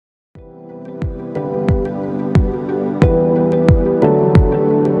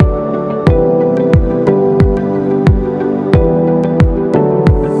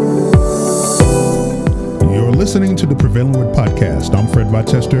listening to the Prevailing Word Podcast. I'm Fred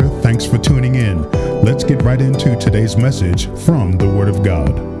Rochester. Thanks for tuning in. Let's get right into today's message from the Word of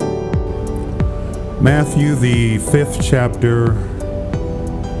God. Matthew, the 5th chapter,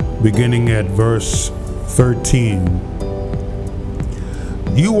 beginning at verse 13.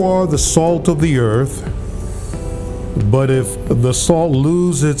 You are the salt of the earth, but if the salt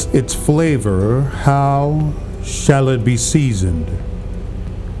loses its flavor, how shall it be seasoned?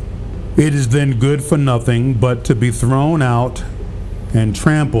 It is then good for nothing but to be thrown out and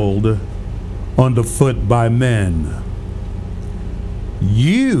trampled underfoot by men.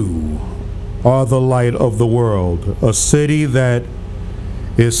 You are the light of the world. A city that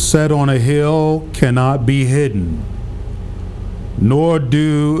is set on a hill cannot be hidden. Nor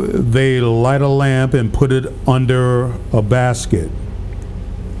do they light a lamp and put it under a basket,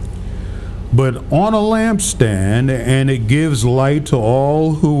 but on a lampstand, and it gives light to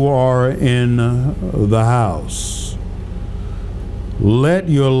all who are in the house. Let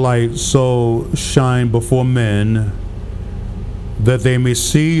your light so shine before men that they may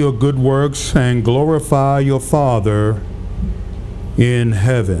see your good works and glorify your Father in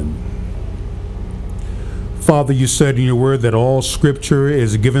heaven. Father, you said in your word that all scripture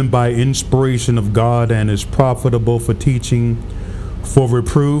is given by inspiration of God and is profitable for teaching, for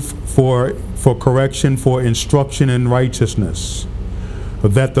reproof, for correction, for instruction in righteousness,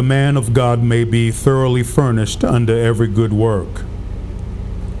 that the man of God may be thoroughly furnished unto every good work.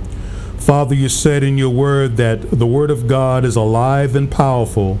 Father, you said in your word that the word of God is alive and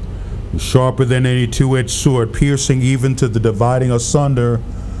powerful, sharper than any two-edged sword, piercing even to the dividing asunder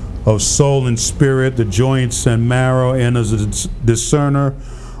of soul and spirit, the joints and marrow, and as a discerner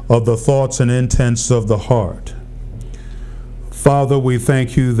of the thoughts and intents of the heart. Father, we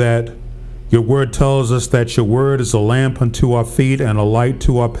thank you that your word tells us that your word is a lamp unto our feet and a light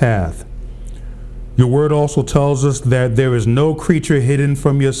to our path. Your word also tells us that there is no creature hidden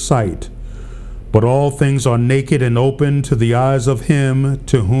from your sight, but all things are naked and open to the eyes of him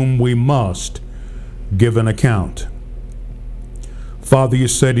to whom we must give an account. Father, you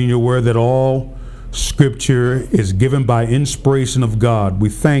said in your word that all scripture is given by inspiration of God. We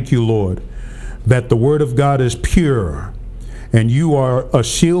thank you, Lord, that the word of God is pure, and you are a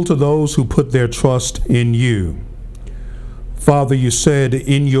shield to those who put their trust in you. Father, you said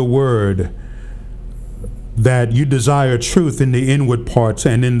in your word that you desire truth in the inward parts,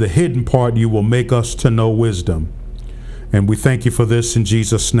 and in the hidden part you will make us to know wisdom. And we thank you for this in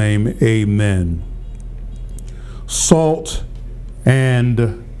Jesus' name, amen. Salt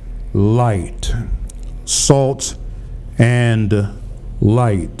and light. Salt and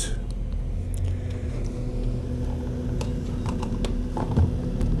light.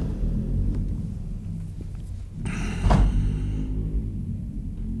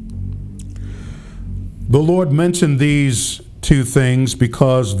 The Lord mentioned these two things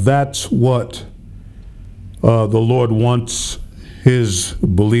because that's what the Lord wants his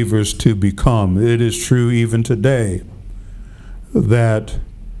believers to become. It is true even today that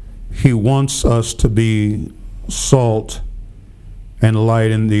he wants us to be salt and light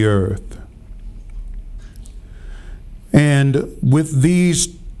in the earth. And with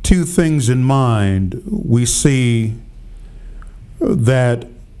these two things in mind, we see that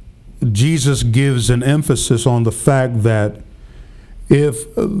Jesus gives an emphasis on the fact that if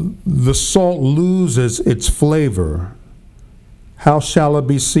the salt loses its flavor, how shall it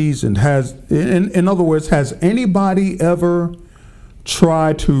be seasoned? In other words, has anybody ever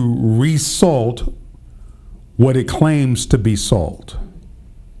tried to resalt what it claims to be salt?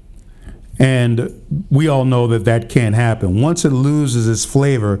 And we all know that that can't happen. Once it loses its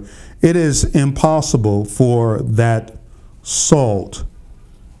flavor, it is impossible for that salt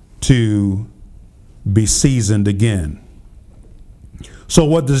to be seasoned again. So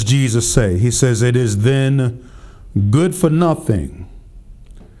what does Jesus say? He says, it is then good for nothing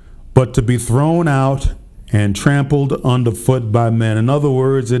but to be thrown out and trampled underfoot by men. In other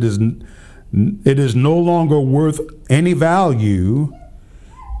words, it is no longer worth any value,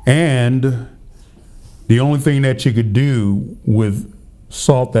 and the only thing that you could do with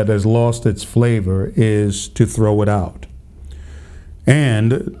salt that has lost its flavor is to throw it out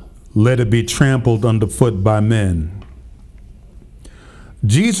and let it be trampled underfoot by men.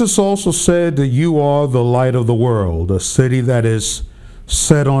 Jesus also said that you are the light of the world. A city that is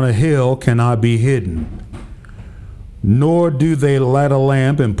set on a hill cannot be hidden. Nor do they light a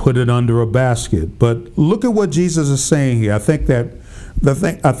lamp and put it under a basket. But look at what Jesus is saying here. I think that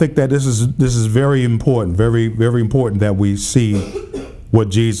this is very important, very, very important that we see what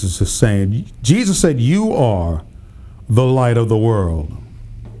Jesus is saying. Jesus said, "You are the light of the world."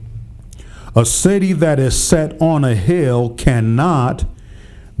 A city that is set on a hill cannot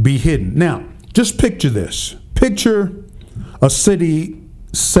be hidden. Now, just picture this. Picture a city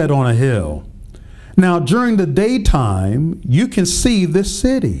set on a hill. Now, during the daytime, you can see this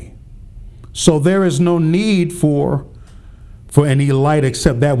city. So there is no need for any light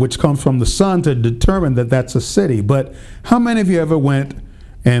except that which comes from the sun to determine that that's a city. But how many of you ever went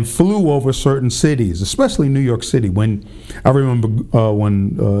and flew over certain cities, especially New York City? When I remember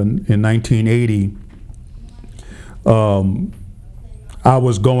when in 1980, I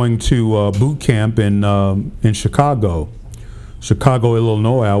was going to boot camp in Chicago,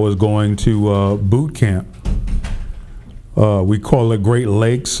 Illinois. I was going to boot camp. We call it Great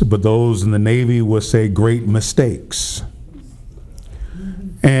Lakes, but those in the Navy would say Great Mistakes.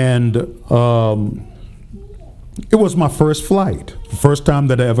 And it was my first flight, the first time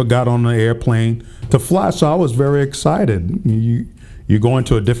that I ever got on an airplane to fly. So I was very excited. You go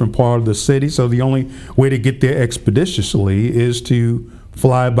into a different part of the city, so the only way to get there expeditiously is to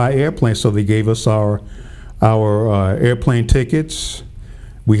fly by airplane. So they gave us our airplane tickets.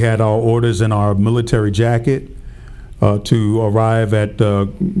 We had our orders in our military jacket to arrive at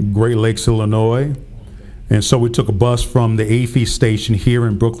Great Lakes, Illinois. And so we took a bus from the AFI station here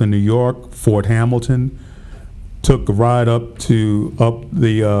in Brooklyn, New York, Fort Hamilton, took a ride up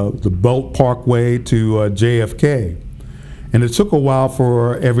the Belt Parkway to JFK. And it took a while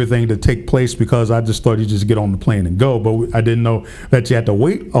for everything to take place because I just thought you just get on the plane and go. But I didn't know that you had to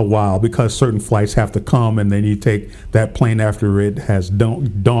wait a while because certain flights have to come and then you take that plane after it has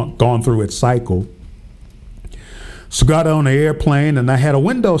gone through its cycle. So got on the airplane and I had a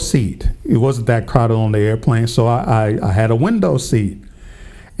window seat. It wasn't that crowded on the airplane, so I had a window seat.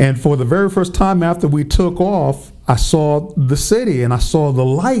 And for the very first time after we took off, I saw the city and I saw the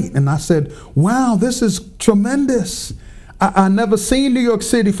light and I said, wow, this is tremendous. I never seen New York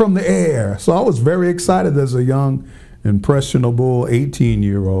City from the air. So I was very excited as a young, impressionable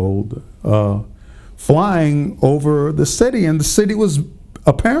 18-year-old flying over the city. And the city was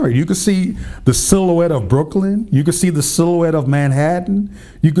apparent. You could see the silhouette of Brooklyn. You could see the silhouette of Manhattan.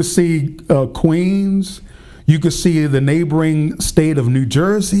 You could see Queens. You could see the neighboring state of New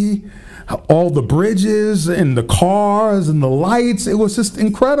Jersey, all the bridges and the cars and the lights. It was just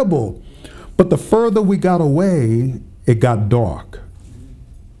incredible. But the further we got away, it got dark.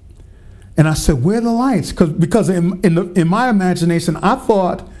 And I said, where are the lights? Because in my imagination, I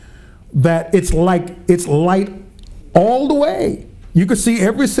thought that it's light all the way. You could see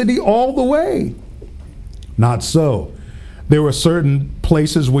every city all the way. Not so. There were certain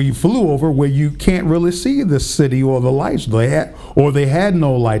places where you flew over where you can't really see the city or the lights. They had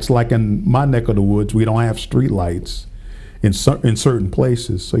no lights. Like in my neck of the woods, we don't have street lights in certain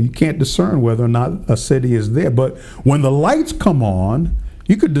places. So you can't discern whether or not a city is there. But when the lights come on,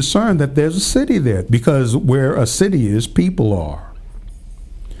 you could discern that there's a city there because where a city is, people are.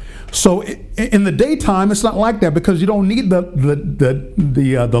 So in the daytime, it's not like that because you don't need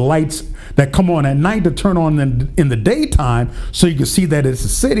the lights that come on at night to turn on in the daytime so you can see that it's a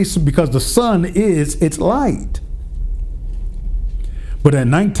city because the sun is its light. But at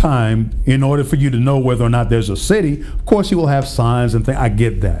nighttime, in order for you to know whether or not there's a city, of course you will have signs and things. I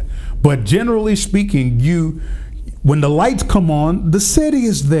get that. But generally speaking, when the lights come on, the city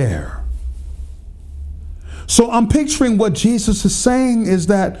is there. So I'm picturing what Jesus is saying is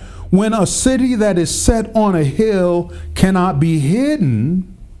that when a city that is set on a hill cannot be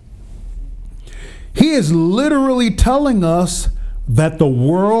hidden, he is literally telling us that the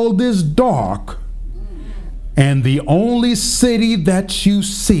world is dark and the only city that you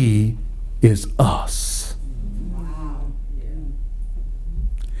see is us. Wow.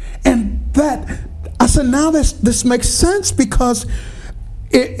 And that, I said, now this makes sense because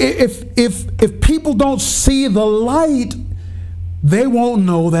if people don't see the light, they won't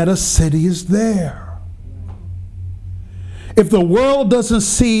know that a city is there. If the world doesn't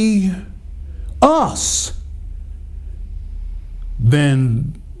see us,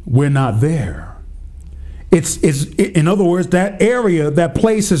 then we're not there. It's in other words, that area, that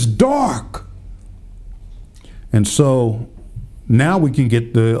place is dark. And so now we can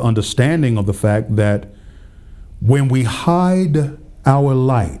get the understanding of the fact that when we hide our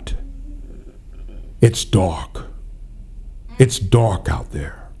light, it's dark. It's dark out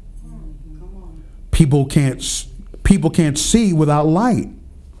there. People can't see without light.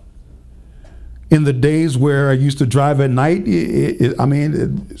 In the days where I used to drive at night, it's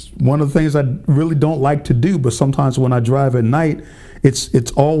one of the things I really don't like to do. But sometimes when I drive at night,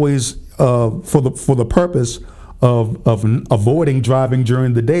 it's always for the purpose of avoiding driving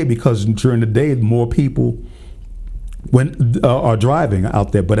during the day, because during the day more people when are driving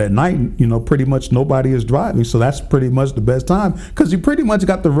out there. But at night, you know, pretty much nobody is driving. So that's pretty much the best time, because you pretty much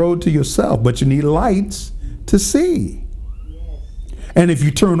got the road to yourself, but you need lights to see. And if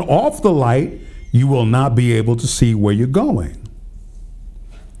you turn off the light, you will not be able to see where you're going.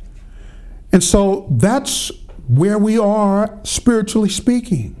 And so that's where we are spiritually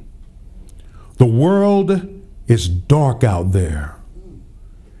speaking. The world is dark out there.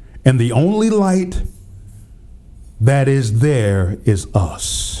 And the only light that is there is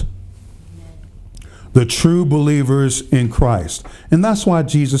us, the true believers in Christ. And that's why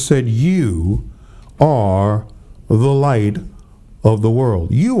Jesus said, you are the light of the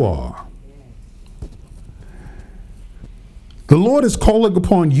world. You are. The Lord is calling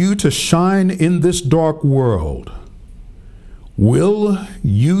upon you to shine in this dark world. Will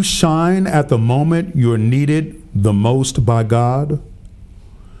you shine at the moment you're needed the most by God?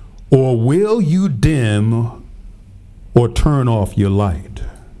 Or will you dim or turn off your light?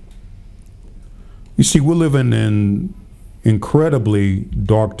 You see, we're living in incredibly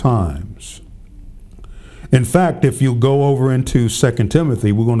dark times. In fact, if you go over into 2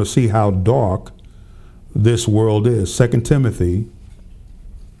 Timothy, we're going to see how dark this world is. 2 Timothy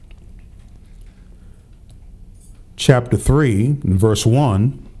chapter 3 and verse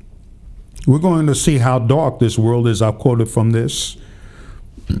 1, we're going to see how dark this world is. I've quoted from this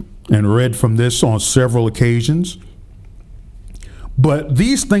and read from this on several occasions. But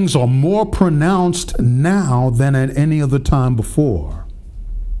these things are more pronounced now than at any other time before.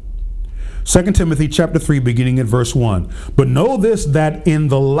 2 Timothy chapter 3, beginning at verse 1. But know this, that in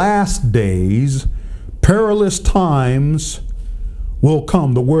the last days, perilous times will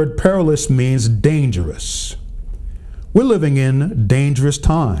come. The word perilous means dangerous. We're living in dangerous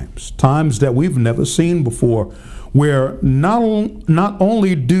times, times that we've never seen before, where not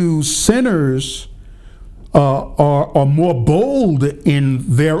only do sinners are more bold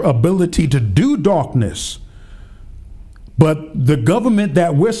in their ability to do darkness, but the government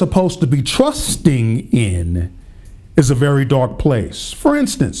that we're supposed to be trusting in is a very dark place. For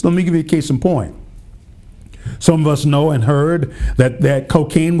instance, let me give you a case in point. Some of us know and heard that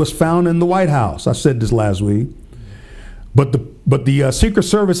cocaine was found in the White House. I said this last week. But the Secret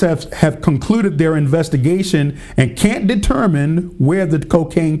Service have concluded their investigation and can't determine where the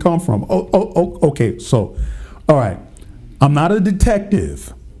cocaine come from. Okay. So, all right. I'm not a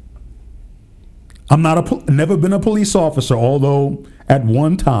detective. I'm never been a police officer, although at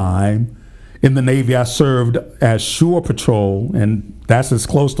one time in the Navy I served as shore patrol, and that's as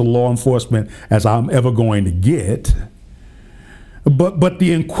close to law enforcement as I'm ever going to get. But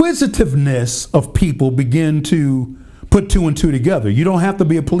the inquisitiveness of people begin to put two and two together. You don't have to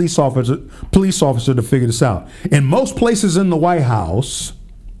be a police officer to figure this out. In most places in the White House,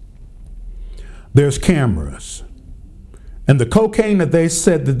 there's cameras. And the cocaine that they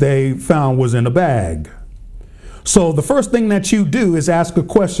said that they found was in a bag. So the first thing that you do is ask a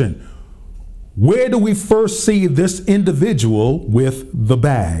question. Where do we first see this individual with the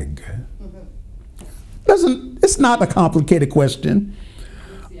bag? It's not a complicated question.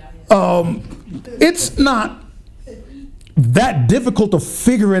 It's not that difficult to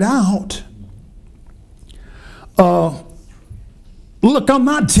figure it out. Look, I'm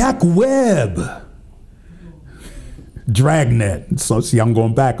not Jack Webb. Dragnet. So see, I'm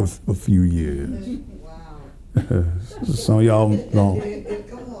going back a few years. Wow. Some of y'all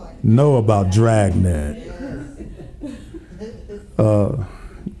don't know about Dragnet.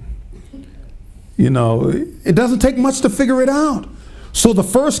 You know, it doesn't take much to figure it out. So the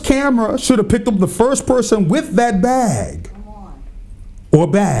first camera should have picked up the first person with that bag or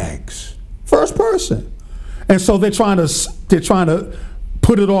bags. First person. And so they're trying to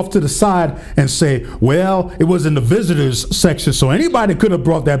put it off to the side and say, well, it was in the visitors section, so anybody could have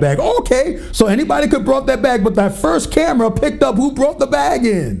brought that bag. Okay, so anybody could have brought that bag, but that first camera picked up who brought the bag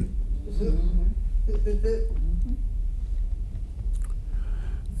in.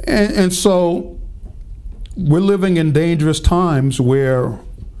 And so we're living in dangerous times where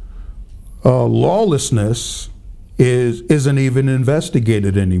lawlessness isn't even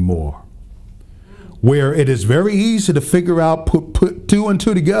investigated anymore, where it is very easy to figure out, put two and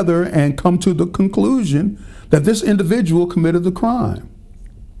two together and come to the conclusion that this individual committed the crime.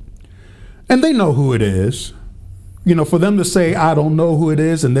 And they know who it is. You know, for them to say, I don't know who it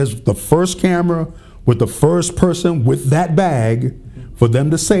is, and there's the first camera with the first person with that bag, for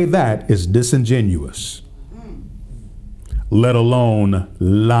them to say that is disingenuous, let alone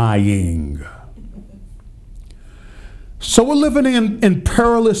lying. So we're living in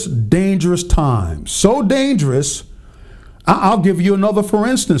perilous, dangerous times. So dangerous I'll give you another for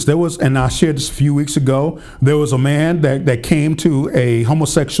instance. There was, and I shared this a few weeks ago, there was a man that came to a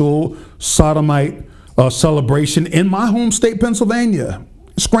homosexual sodomite celebration in my home state, Pennsylvania,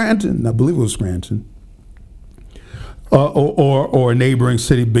 Scranton. I believe it was Scranton. Or a neighboring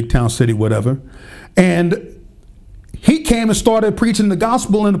city, big town city, whatever. And he came and started preaching the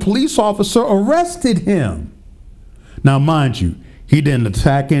gospel, and the police officer arrested him. Now, mind you, he didn't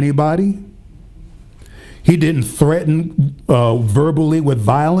attack anybody. He didn't threaten verbally with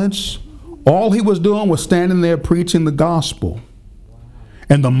violence. All he was doing was standing there preaching the gospel.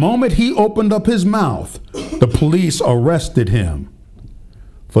 And the moment he opened up his mouth, the police arrested him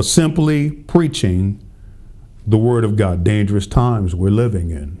for simply preaching the word of God. Dangerous times we're living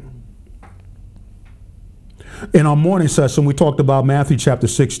in. In our morning session, we talked about Matthew chapter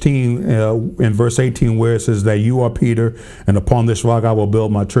 16 in verse 18, where it says that you are Peter, and upon this rock I will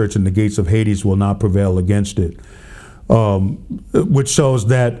build my church, and the gates of Hades will not prevail against it. Which shows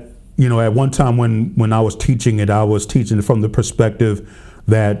that, at one time when I was teaching it, I was teaching it from the perspective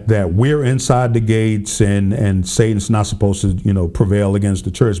that we're inside the gates and Satan's not supposed to, prevail against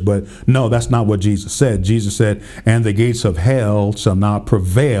the church. But no, that's not what Jesus said. Jesus said, and the gates of hell shall not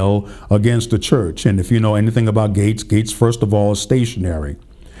prevail against the church. And if you know anything about gates, first of all, is stationary.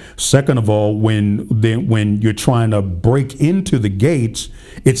 Second of all, when you're trying to break into the gates,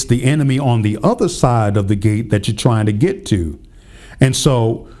 it's the enemy on the other side of the gate that you're trying to get to. And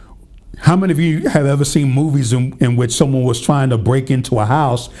so, how many of you have ever seen movies in which someone was trying to break into a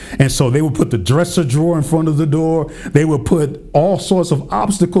house, and so they would put the dresser drawer in front of the door, they would put all sorts of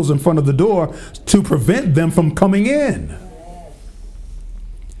obstacles in front of the door to prevent them from coming in?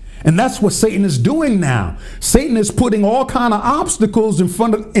 And that's what Satan is doing now. Satan is putting all kind of obstacles in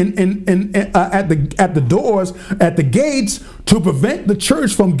front of at the doors, at the gates, to prevent the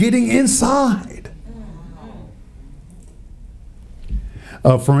church from getting inside.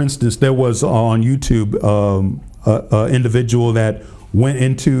 For instance, there was on YouTube an individual that went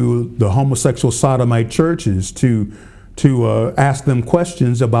into the homosexual sodomite churches to ask them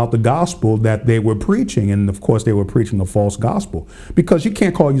questions about the gospel that they were preaching. And of course, they were preaching a false gospel, because you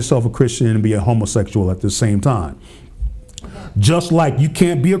can't call yourself a Christian and be a homosexual at the same time. Just like you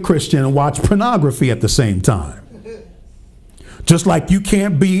can't be a Christian and watch pornography at the same time. Just like you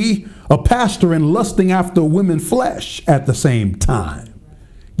can't be a pastor and lusting after women's flesh at the same time.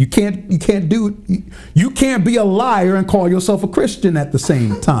 You can't be a liar and call yourself a Christian at the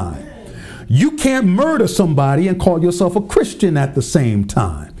same time. You can't murder somebody and call yourself a Christian at the same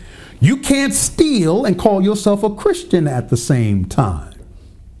time. You can't steal and call yourself a Christian at the same time.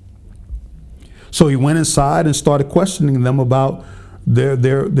 So he went inside and started questioning them about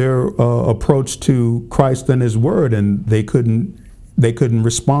their approach to Christ and his word, and they couldn't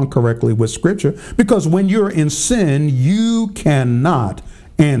respond correctly with scripture, because when you're in sin, you cannot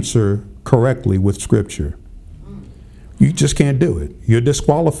answer correctly with scripture. You just can't do it. You're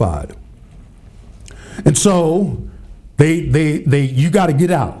disqualified. And so you got to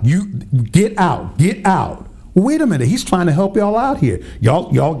get out. You get out. Wait a minute. He's trying to help y'all out here.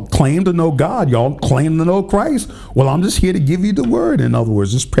 Y'all claim to know God. Y'all claim to know Christ. Well, I'm just here to give you the word. In other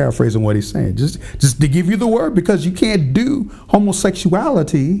words, just paraphrasing what he's saying, just to give you the word, because you can't do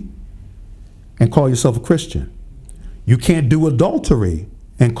homosexuality and call yourself a Christian. You can't do adultery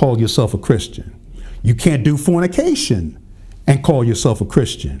and call yourself a Christian. You can't do fornication and call yourself a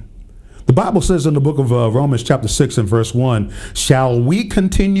Christian. The Bible says in the book of Romans chapter 6 and verse 1, shall we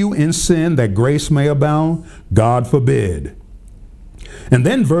continue in sin that grace may abound? God forbid. And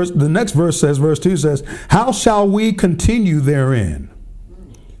then the next verse says, verse 2 says, how shall we continue therein?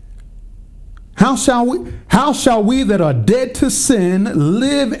 How shall we that are dead to sin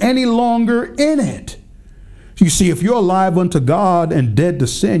live any longer in it? You see, if you're alive unto God and dead to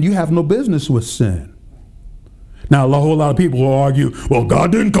sin, you have no business with sin. Now, a whole lot of people will argue, well,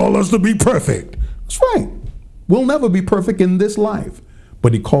 God didn't call us to be perfect. That's right. We'll never be perfect in this life,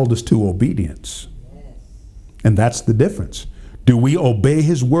 but he called us to obedience. And that's the difference. Do we obey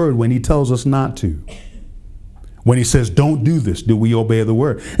his word when he tells us not to? When he says, don't do this, do we obey the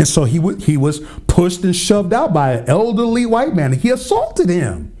word? And so he was pushed and shoved out by an elderly white man. He assaulted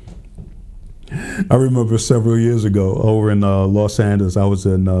him. I remember several years ago over in Los Angeles, I was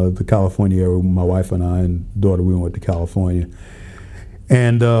in the California area with my wife and I and daughter. We went to California.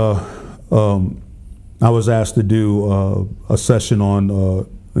 And I was asked to do a session on,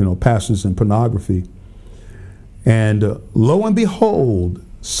 pastors and pornography. And lo and behold,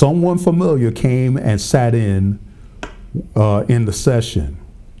 someone familiar came and sat in the session.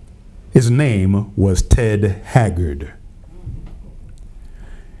 His name was Ted Haggard.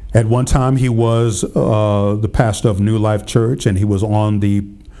 At one time, he was the pastor of New Life Church, and he was on the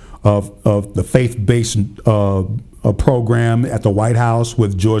of the faith-based program at the White House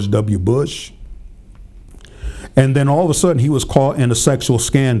with George W. Bush. And then all of a sudden, he was caught in a sexual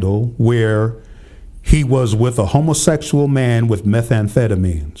scandal where he was with a homosexual man with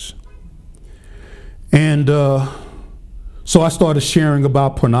methamphetamines. And so I started sharing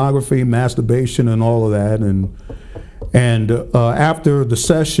about pornography, masturbation, and all of that. And after the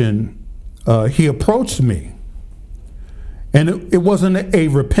session, he approached me. And it wasn't a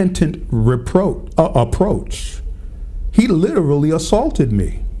repentant approach. He literally assaulted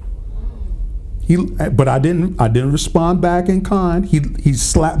me. But I didn't respond back in kind. He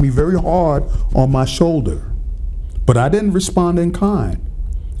slapped me very hard on my shoulder, but I didn't respond in kind.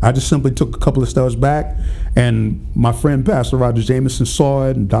 I just simply took a couple of steps back, and my friend Pastor Roger Jameson saw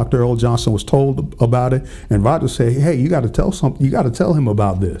it, and Dr. Earl Johnson was told about it, and Roger said, "Hey, you got to tell something. You got to tell him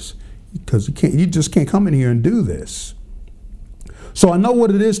about this, because you just can't come in here and do this." So I know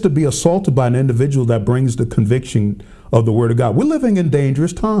what it is to be assaulted by an individual that brings the conviction of the Word of God. We're living in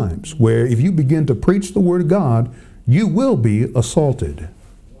dangerous times where if you begin to preach the Word of God, you will be assaulted.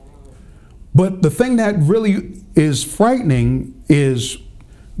 But the thing that really is frightening is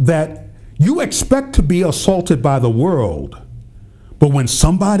that you expect to be assaulted by the world, but when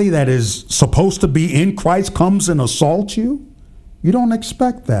somebody that is supposed to be in Christ comes and assaults you, you don't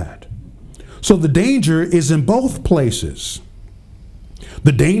expect that. So the danger is in both places.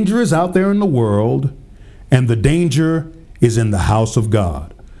 The danger is out there in the world, and the danger is in the house of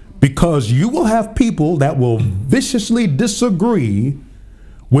God, because you will have people that will viciously disagree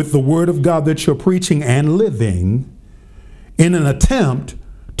with the Word of God that you're preaching and living in an attempt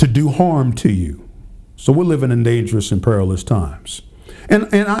to do harm to you. So we're living in dangerous and perilous times. And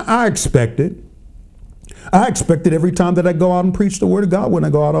I expect it. I expect it every time that I go out and preach the Word of God, when I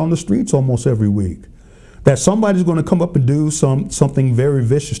go out on the streets almost every week, that somebody's going to come up and do something very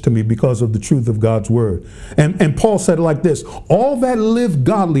vicious to me because of the truth of God's Word. And Paul said it like this: all that live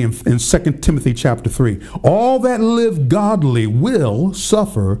godly, in 2 Timothy chapter 3, all that live godly will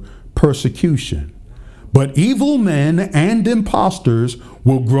suffer persecution. But evil men and impostors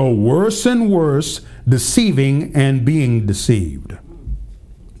will grow worse and worse, deceiving and being deceived.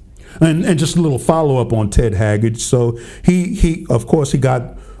 And just a little follow-up on Ted Haggard. So he of course, he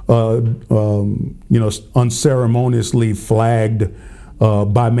got unceremoniously flagged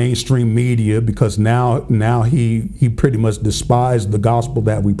by mainstream media, because now he pretty much despised the gospel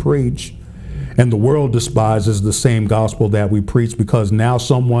that we preach, and the world despises the same gospel that we preach, because now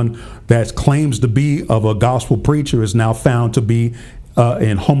someone that claims to be of a gospel preacher is now found to be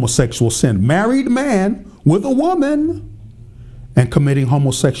in homosexual sin. Married man with a woman and committing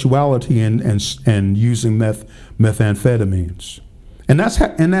homosexuality and using methamphetamines. And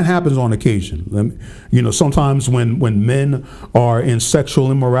that happens on occasion. Sometimes when men are in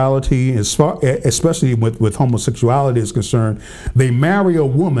sexual immorality, especially with homosexuality is concerned, they marry a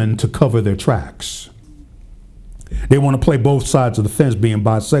woman to cover their tracks. They want to play both sides of the fence, being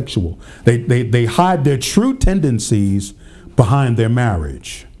bisexual. They hide their true tendencies behind their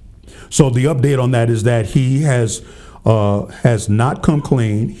marriage. So the update on that is that he has not come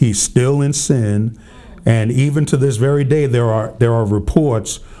clean. He's still in sin. And even to this very day, there are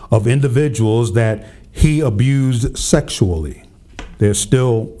reports of individuals that he abused sexually. There's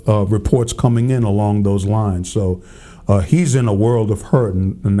still reports coming in along those lines. So he's in a world of hurt,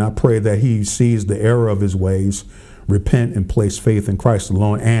 and I pray that he sees the error of his ways, repent and place faith in Christ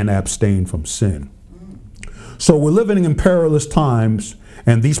alone, and abstain from sin. So we're living in perilous times,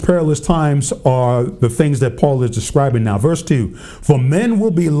 and these perilous times are the things that Paul is describing now. Verse 2, for men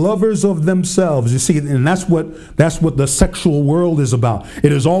will be lovers of themselves. You see, and that's what the sexual world is about.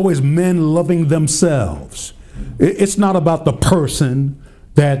 It is always men loving themselves. It's not about the person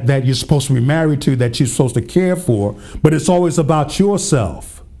that you're supposed to be married to, that you're supposed to care for, but it's always about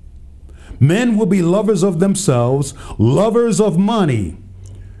yourself. Men will be lovers of themselves, lovers of money.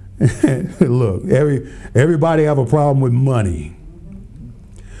 Look, everybody have a problem with money.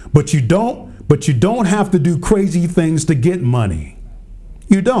 But you don't have to do crazy things to get money.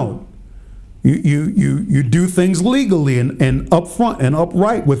 You don't. You do things legally and upfront and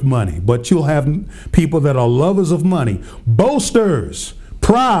upright with money. But you'll have people that are lovers of money, boasters,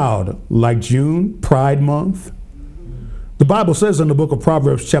 proud, like June, Pride Month. The Bible says in the book of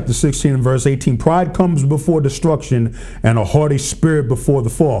Proverbs chapter 16 and verse 18, pride comes before destruction and a haughty spirit before the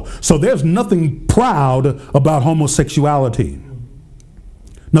fall. So there's nothing proud about homosexuality.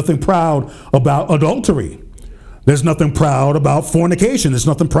 Nothing proud about adultery. There's nothing proud about fornication. There's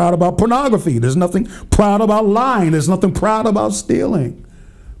nothing proud about pornography. There's nothing proud about lying. There's nothing proud about stealing.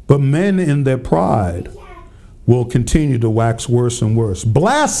 But men in their pride will continue to wax worse and worse.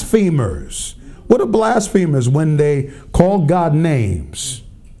 Blasphemers. What are blasphemers? When they call God names.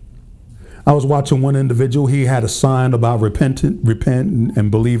 I was watching one individual. He had a sign about repent and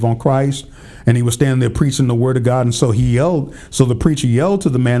believe on Christ. And he was standing there preaching the word of God. And so he yelled. So the preacher yelled to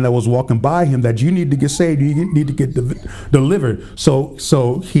the man that was walking by him that you need to get saved. You need to get delivered. So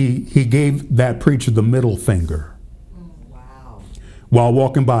he gave that preacher the middle finger. Wow. While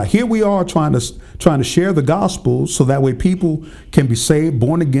walking by. Here we are trying to share the gospel so that way people can be saved,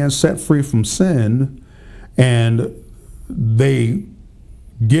 born again, set free from sin. And they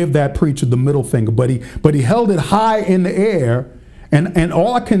give that preacher the middle finger. But he held it high in the air. And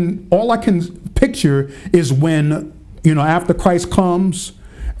all I can picture is when, after Christ comes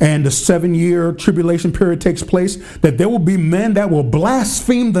and the 7-year tribulation period takes place, that there will be men that will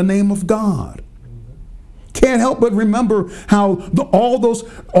blaspheme the name of God. Can't help but remember how all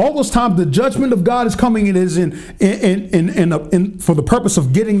those times the judgment of God is coming. It is in for the purpose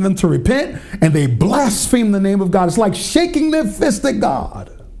of getting them to repent, and they blaspheme the name of God. It's like shaking their fist at God.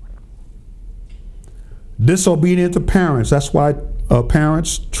 Disobedient to parents. That's why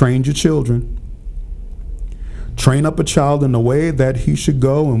parents, train your children. Train up a child in the way that he should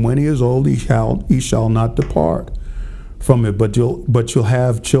go, and when he is old, he shall not depart from it. But you'll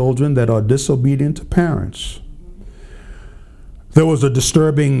have children that are disobedient to parents. There was a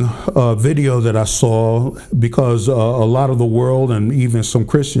disturbing video that I saw because a lot of the world and even some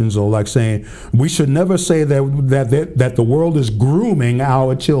Christians are like saying we should never say that the world is grooming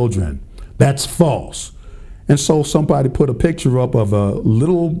our children. That's false. And so somebody put a picture up of a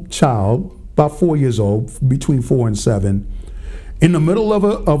little child, about 4 years old, between 4 and 7, in the middle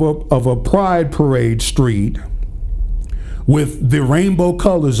of a pride parade street with the rainbow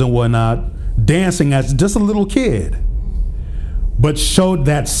colors and whatnot, dancing as just a little kid, but showed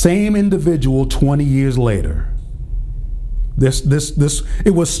that same individual 20 years later.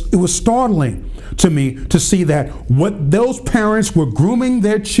 It was startling to me to see that what those parents were grooming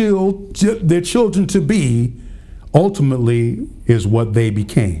their children to be ultimately is what they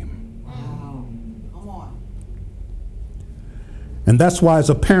became. Wow. Come on. And that's why as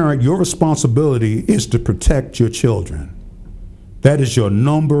a parent, your responsibility is to protect your children. That is your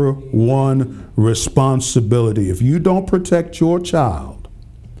number one responsibility. If you don't protect your child,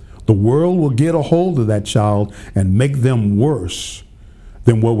 the world will get a hold of that child and make them worse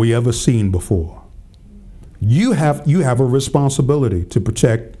than what we ever seen before. You have a responsibility to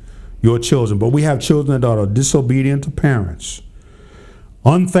protect your children, but we have children that are disobedient to parents,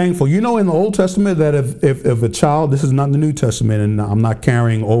 unthankful. In the Old Testament that if a child, this is not the New Testament, and I'm not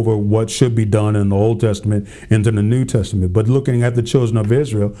carrying over what should be done in the Old Testament into the New Testament, but looking at the children of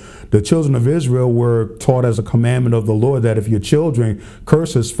Israel, the children of Israel were taught as a commandment of the Lord that if your children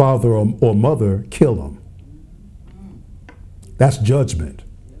curse his father or mother, kill them. That's judgment.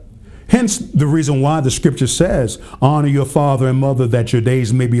 Hence the reason why the scripture says, honor your father and mother that your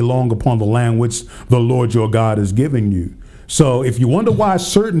days may be long upon the land which the Lord your God is giving you. So if you wonder why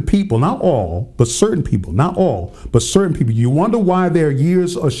certain people, not all, but certain people, not all, but certain people, you wonder why their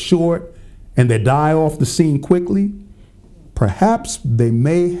years are short and they die off the scene quickly, perhaps they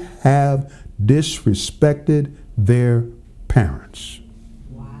may have disrespected their parents.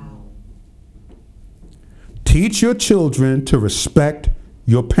 Wow. Teach your children to respect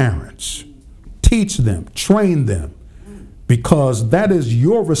your parents. Teach them, train them, because that is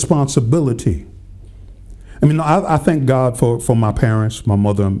your responsibility. I thank God for my parents, my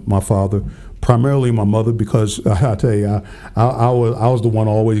mother and my father, primarily my mother, because I tell you, I was the one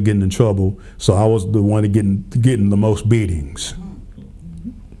always getting in trouble, so I was the one getting the most beatings.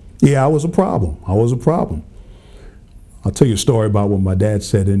 Yeah, I was a problem. I'll tell you a story about what my dad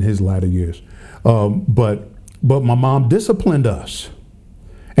said in his latter years. But my mom disciplined us.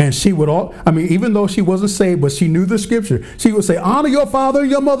 And she would even though she wasn't saved, but she knew the scripture. She would say, honor your father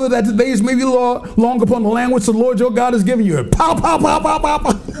and your mother that the days may be long upon the land which the Lord your God has given you. Pow, pow, pow, pow, pow,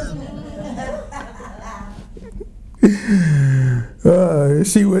 pow.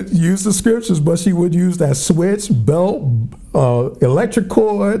 She would use the scriptures, but she would use that switch, belt, electric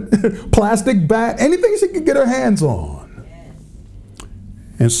cord, plastic bat, anything she could get her hands on.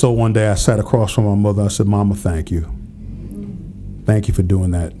 And so one day I sat across from my mother. I said, Mama, thank you. Thank you for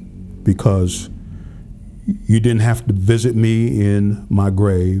doing that, because you didn't have to visit me in my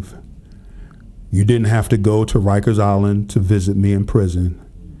grave. You didn't have to go to Rikers Island to visit me in prison.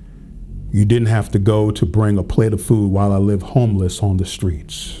 You didn't have to go to bring a plate of food while I lived homeless on the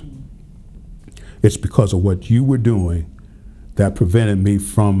streets. It's because of what you were doing that prevented me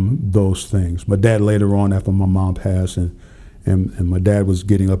from those things. My dad later on, after my mom passed, and and my dad was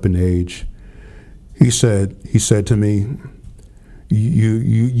getting up in age, he said to me,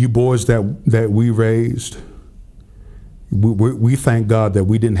 you boys that we raised, we thank God that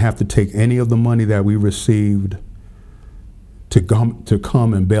we didn't have to take any of the money that we received to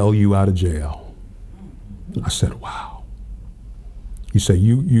come and bail you out of jail. I said, wow. He said,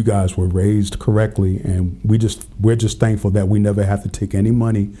 you guys were raised correctly, and we're just thankful that we never have to take any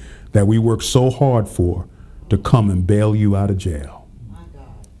money that we worked so hard for to come and bail you out of jail. My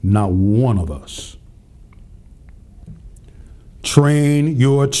God. Not one of us. Train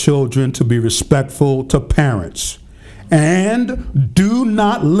your children to be respectful to parents, and do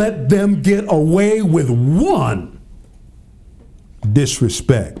not let them get away with one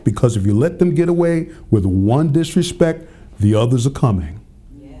disrespect, because if you let them get away with one disrespect, the others are coming.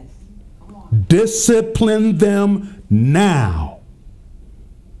 Yes. Come on. Discipline them now.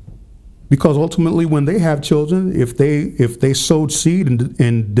 Because ultimately, when they have children, if they sowed seed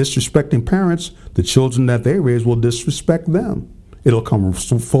in disrespecting parents, the children that they raise will disrespect them. It'll come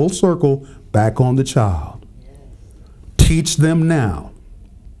full circle back on the child. Yes. Teach them now.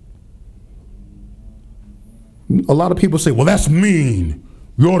 A lot of people say, well, that's mean.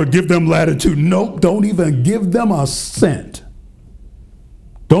 You ought to give them latitude. Nope, don't even give them a cent.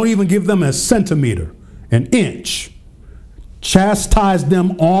 Don't even give them a centimeter, an inch. Chastise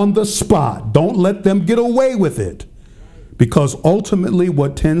them on the spot. Don't let them get away with it. Because ultimately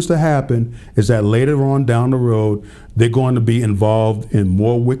what tends to happen is that later on down the road, they're going to be involved in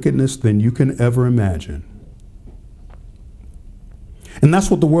more wickedness than you can ever imagine. And that's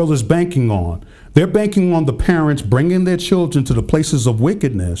what the world is banking on. They're banking on the parents bringing their children to the places of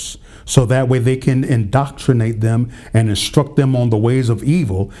wickedness so that way they can indoctrinate them and instruct them on the ways of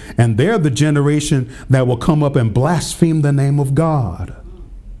evil. And they're the generation that will come up and blaspheme the name of God.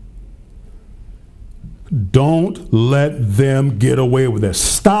 Don't let them get away with it.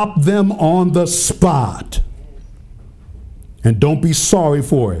 Stop them on the spot. And don't be sorry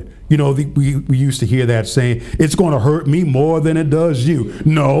for it. You know, we used to hear that saying, it's going to hurt me more than it does you.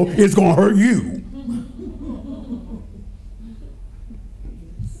 No, it's going to hurt you.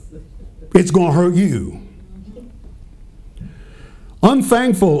 It's going to hurt you.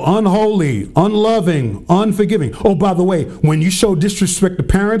 Unthankful, unholy, unloving, unforgiving. Oh, by the way, when you show disrespect to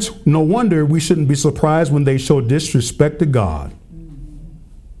parents, no wonder we shouldn't be surprised when they show disrespect to God.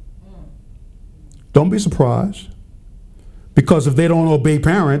 Don't be surprised. Because if they don't obey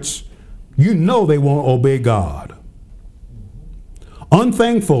parents, you know they won't obey God.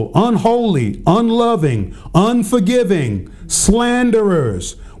 Unthankful, unholy, unloving, unforgiving,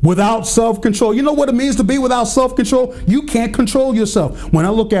 slanderers, without self-control. You know what it means to be without self-control? You can't control yourself. When I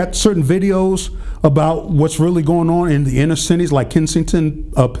look at certain videos about what's really going on in the inner cities, like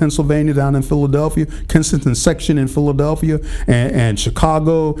Kensington, Pennsylvania, down in Philadelphia, Kensington section in Philadelphia, and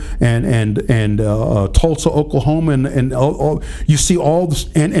Chicago, and Tulsa, Oklahoma, and you see all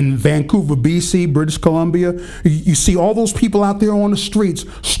this, and Vancouver, BC, British Columbia. You see all those people out there on the streets,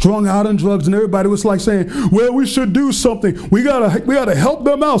 strung out on drugs, and everybody was like saying, "Well, we should do something. We gotta help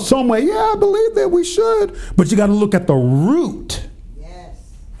them out some way." Yeah, I believe that we should, but you got to look at the root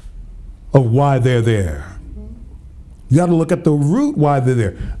of why they're there. You got to look at the root why they're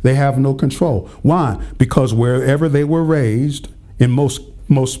there. They have no control. Why? Because wherever they were raised, in most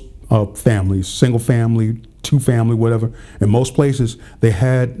families, single family, two family, whatever, in most places, they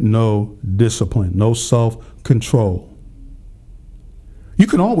had no discipline, no self-control. You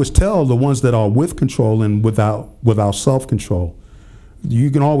can always tell the ones that are with control and without self-control.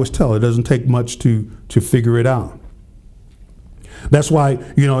 You can always tell. It doesn't take much to figure it out. That's why,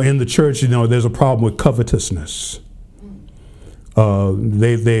 in the church, there's a problem with covetousness.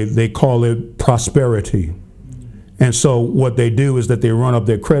 They call it prosperity. And so what they do is that they run up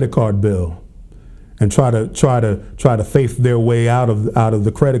their credit card bill and try to faith their way out of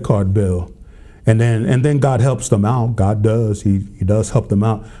the credit card bill. And then God helps them out. God does. He does help them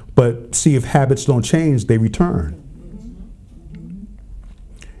out. But see, if habits don't change, they return.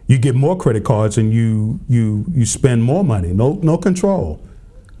 You get more credit cards and you spend more money. No control.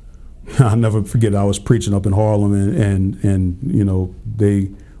 I'll never forget. I was preaching up in Harlem, and they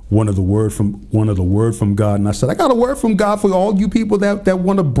wanted the word from God, and I said, I got a word from God for all you people that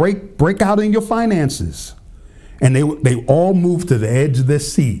want to break out in your finances. And they all moved to the edge of their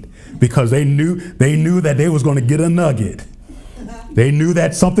seat because they knew that they was going to get a nugget. They knew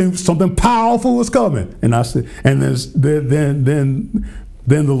that something powerful was coming. And I said, and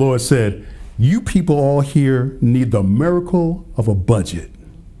then the Lord said, you people all here need the miracle of a budget.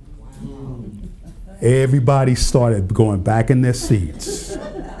 Wow. Everybody started going back in their seats.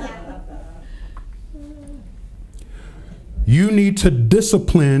 You need to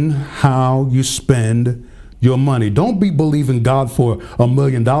discipline how you spend your money. Don't be believing God for $1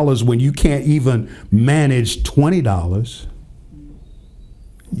 million when you can't even manage $20.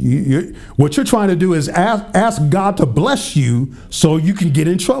 What you're trying to do is ask God to bless you so you can get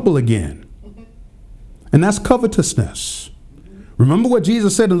in trouble again. And that's covetousness. Remember what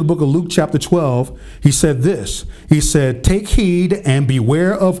Jesus said in the book of Luke chapter 12? He said this. He said, take heed and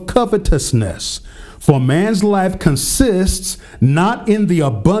beware of covetousness. For man's life consists not in the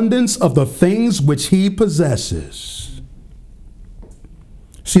abundance of the things which he possesses.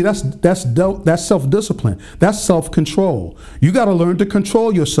 See, that's self-discipline. That's self-control. You got to learn to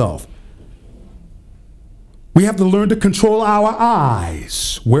control yourself. We have to learn to control our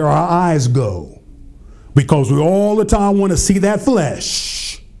eyes, where our eyes go. Because we all the time want to see that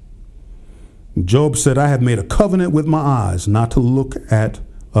flesh. Job said, I have made a covenant with my eyes not to look at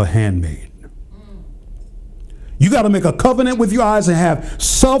a handmaid. You got to make a covenant with your eyes and have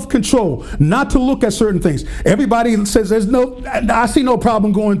self-control, not to look at certain things. Everybody says I see no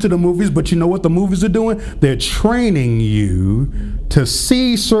problem going to the movies, but you know what the movies are doing? They're training you to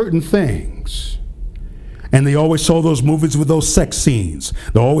see certain things. And they always show those movies with those sex scenes.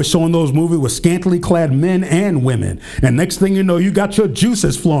 They're always showing those movies with scantily clad men and women. And next thing you know, you got your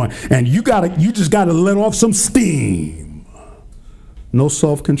juices flowing, and you just got to let off some steam. No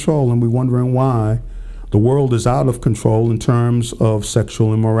self-control, and we're wondering why the world is out of control in terms of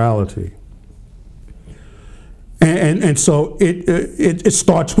sexual immorality. And so it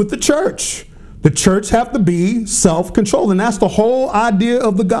starts with the church. The church have to be self-controlled, and that's the whole idea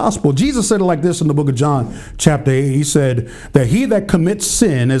of the gospel. Jesus said it like this in the book of John, chapter 8. He said that he that commits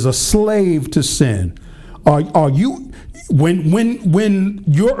sin is a slave to sin. Are you, when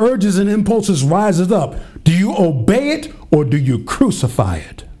your urges and impulses rises up, do you obey it or do you crucify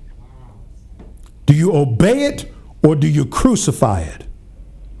it? Do you obey it or do you crucify it?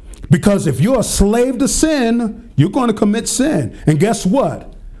 Because if you're a slave to sin, you're going to commit sin. And guess what?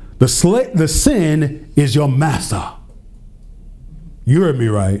 The sin is your master. You heard me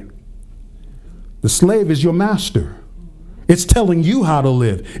right. The slave is your master. It's telling you how to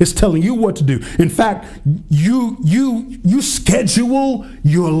live. It's telling you what to do. In fact, you schedule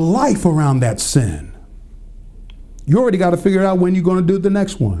your life around that sin. You already got to figure out when you're going to do the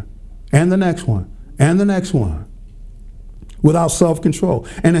next one, and the next one, and the next one, without self-control.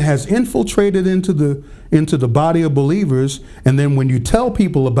 And it has infiltrated into the body of believers. And then when you tell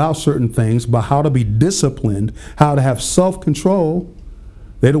people about certain things, about how to be disciplined, how to have self-control,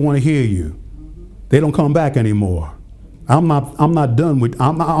 they don't want to hear you. They don't come back anymore. I'm done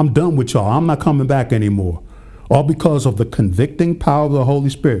with y'all. I'm not coming back anymore. All because of the convicting power of the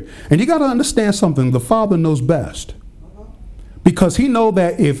Holy Spirit. And you got to understand something. The Father knows best. Because he knows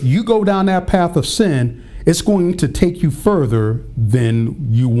that if you go down that path of sin, it's going to take you further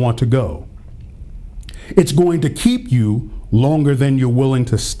than you want to go. It's going to keep you longer than you're willing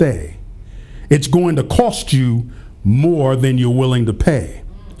to stay. It's going to cost you more than you're willing to pay.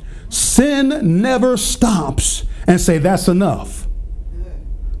 Sin never stops and say, that's enough.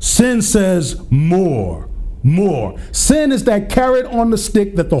 Sin says more, more. Sin is that carrot on the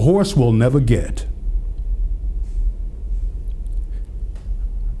stick that the horse will never get.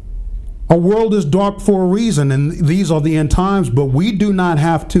 Our world is dark for a reason, and these are the end times, but we do not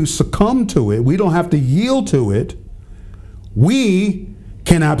have to succumb to it. We don't have to yield to it. We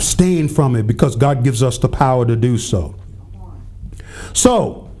can abstain from it because God gives us the power to do so.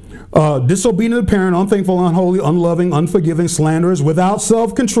 So, disobedient parent, unthankful, unholy, unloving, unforgiving, slanderers, without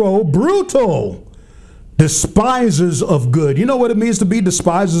self-control, brutal, despisers of good. You know what it means to be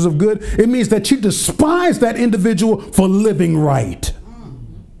despisers of good? It means that you despise that individual for living right.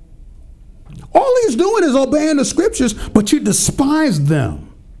 All he's doing is obeying the scriptures, but you despise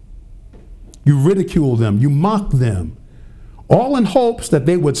them. You ridicule them. You mock them. All in hopes that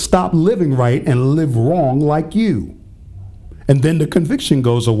they would stop living right and live wrong like you. And then the conviction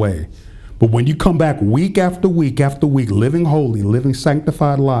goes away. But when you come back week after week after week, living holy, living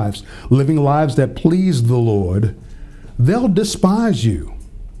sanctified lives, living lives that please the Lord, they'll despise you.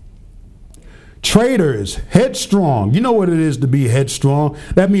 Traitors, headstrong. You know what it is to be headstrong.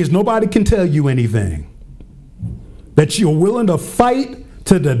 That means nobody can tell you anything. That you're willing to fight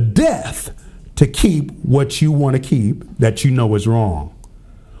to the death to keep what you want to keep that you know is wrong.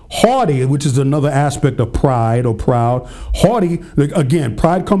 Haughty, which is another aspect of pride or proud. Haughty, again,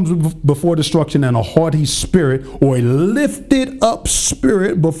 pride comes before destruction, and a haughty spirit or a lifted up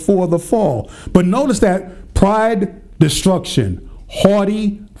spirit before the fall. But notice that pride, destruction,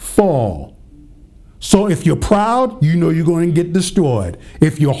 haughty, fall. So if you're proud, you know you're going to get destroyed.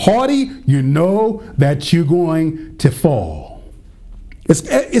 If you're haughty, you know that you're going to fall.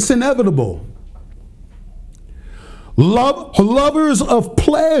 It's inevitable. Lovers of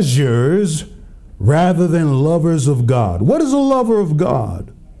pleasures rather than lovers of God. What is a lover of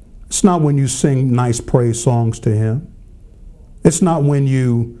God? It's not when you sing nice praise songs to him. It's not when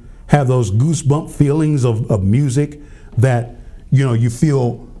you have those goosebump feelings of music that, you know, you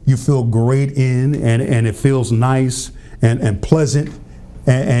feel great in, and it feels nice and pleasant,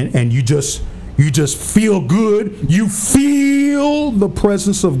 and you just feel good. You feel the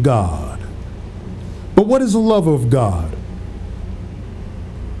presence of God. But what is a lover of God?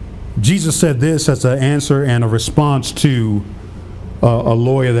 Jesus said this as an answer and a response to a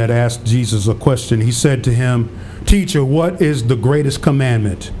lawyer that asked Jesus a question. He said to him, "Teacher, what is the greatest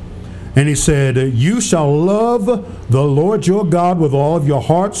commandment?" And he said, "You shall love the Lord your God with all of your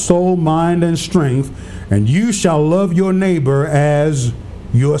heart, soul, mind, and strength, and you shall love your neighbor as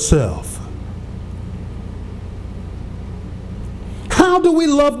yourself." How do we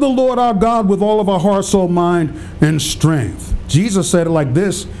love the Lord our God with all of our heart, soul, mind, and strength? Jesus said it like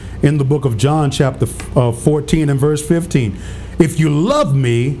this in the book of John, chapter 14 and verse 15. "If you love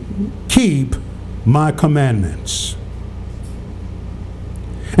me, keep my commandments."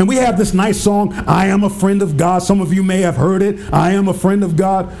 And we have this nice song, "I am a friend of God." Some of you may have heard it, "I am a friend of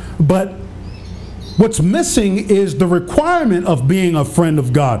God." But what's missing is the requirement of being a friend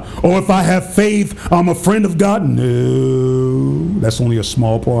of God. Or if I have faith, I'm a friend of God. No, that's only a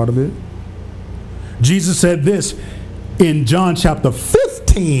small part of it. Jesus said this in John chapter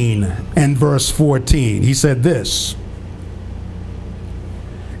 15 and verse 14. He said this,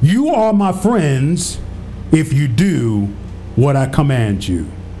 "You are my friends if you do what I command you."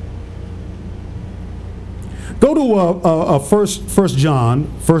 Go to First John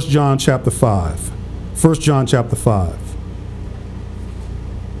chapter 5. 1 John chapter 5.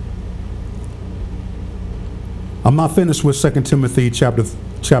 I'm not finished with 2 Timothy chapter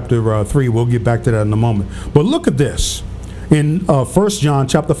 3. We'll get back to that in a moment. But look at this. In 1 John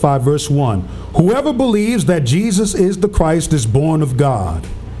chapter 5 verse 1. "Whoever believes that Jesus is the Christ is born of God.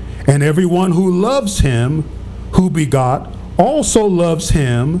 And everyone who loves him who begot also loves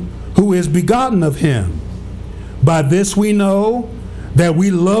him who is begotten of him. By this we know that we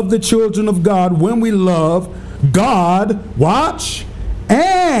love the children of God when we love God," watch,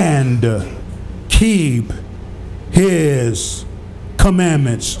 "and keep his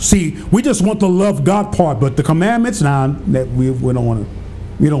commandments." See, we just want the love God part, but the commandments, we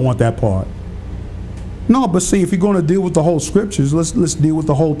don't want that part. No, but see, if you're going to deal with the whole scriptures, let's deal with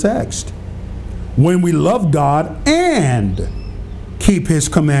the whole text. When we love God and keep his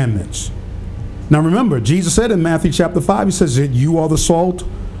commandments. Now remember, Jesus said in Matthew chapter 5, he says that you are the salt,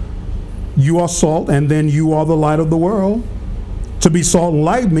 and then you are the light of the world. To be salt and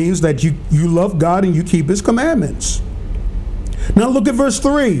light means that you love God and you keep his commandments. Now look at verse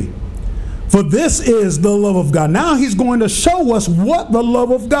 3. "For this is the love of God." Now he's going to show us what the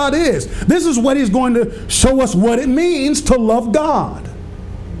love of God is. This is what he's going to show us what it means to love God.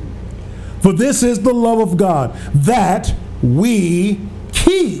 "For this is the love of God, that we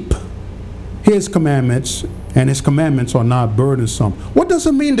keep his commandments, and his commandments are not burdensome." What does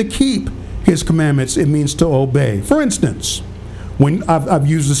it mean to keep his commandments? It means to obey. For instance, when I've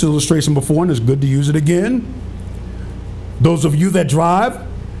used this illustration before, and it's good to use it again. Those of you that drive,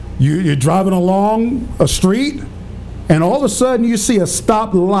 you're driving along a street, and all of a sudden you see a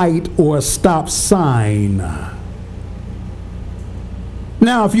stop light or a stop sign.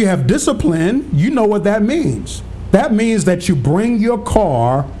 Now, if you have discipline, you know what that means. That means that you bring your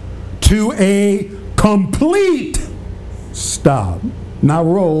car to a complete stop, not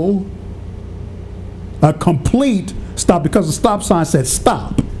roll. A complete stop, because the stop sign said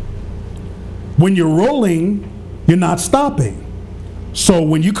stop. When you're rolling, you're not stopping. So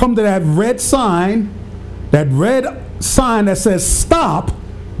when you come to that red sign that says stop,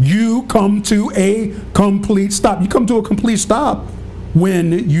 you come to a complete stop. You come to a complete stop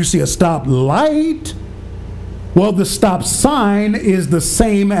when you see a stop light. Well, the stop sign is the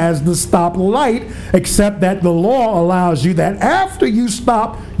same as the stop light, except that the law allows you that after you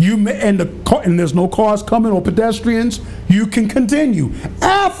stop, and there's no cars coming or pedestrians, you can continue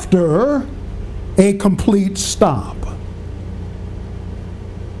after a complete stop.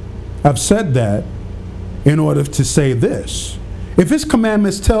 I've said that in order to say this. If his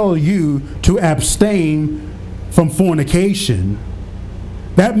commandments tell you to abstain from fornication,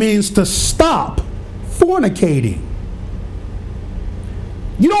 that means to stop fornicating.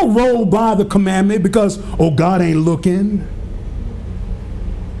 You don't roll by the commandment because, oh, God ain't looking.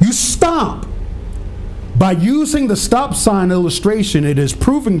 You stop. By using the stop sign illustration, it is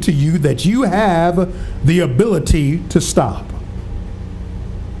proving to you that you have the ability to stop.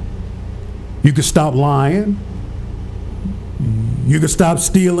 You can stop lying. You can stop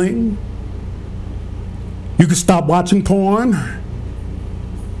stealing. You can stop watching porn.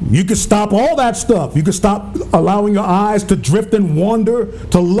 You can stop all that stuff. You can stop allowing your eyes to drift and wander,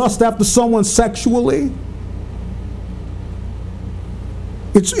 to lust after someone sexually.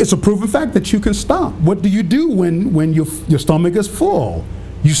 It's a proven fact that you can stop. What do you do when your stomach is full?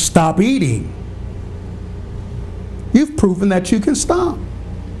 You stop eating. You've proven that you can stop.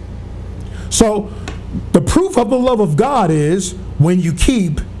 So the proof of the love of God is when you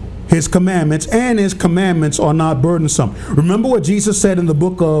keep His commandments, and His commandments are not burdensome. Remember what Jesus said in the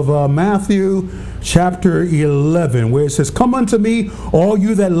book of Matthew chapter 11, where it says, "Come unto me, all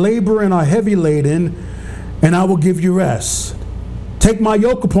you that labor and are heavy laden, and I will give you rest. Take my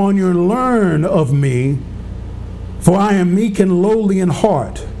yoke upon you and learn of me, for I am meek and lowly in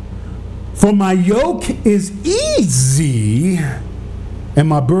heart. For my yoke is easy and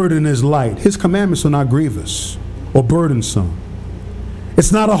my burden is light." His commandments are not grievous or burdensome.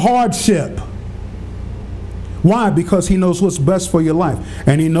 It's not a hardship. Why? Because He knows what's best for your life.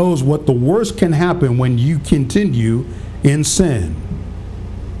 And He knows what the worst can happen when you continue in sin.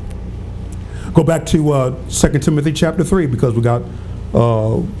 Go back to 2 Timothy chapter 3, because we got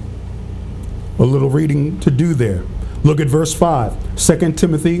a little reading to do there. Look at verse 5. 2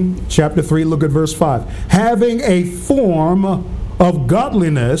 Timothy chapter 3, look at verse 5. "Having a form of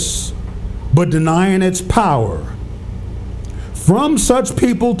godliness, but denying its power. From such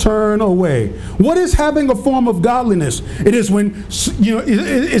people turn away." What is having a form of godliness? It is when,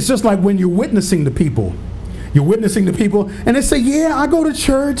 it's just like when you're witnessing to people. You're witnessing to people and they say, "Yeah, I go to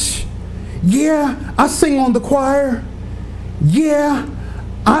church. Yeah, I sing on the choir. Yeah,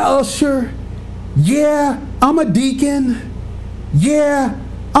 I usher. Yeah, I'm a deacon. Yeah,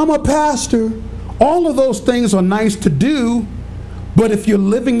 I'm a pastor." All of those things are nice to do, but if you're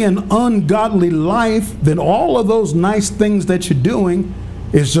living an ungodly life, then all of those nice things that you're doing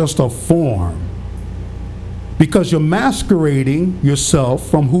is just a form, because you're masquerading yourself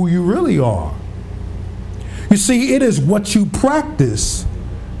from who you really are. You see, it is what you practice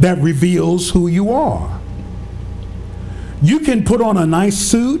that reveals who you are. You can put on a nice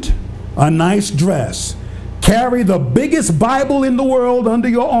suit, a nice dress, carry the biggest Bible in the world under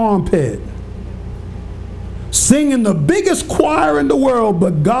your armpit, sing in the biggest choir in the world,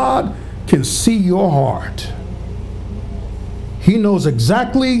 but God can see your heart. He knows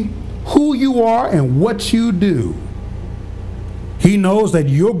exactly who you are and what you do. He knows that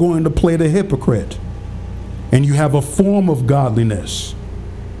you're going to play the hypocrite, and you have a form of godliness.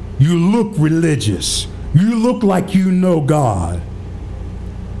 You look religious. You look like you know God.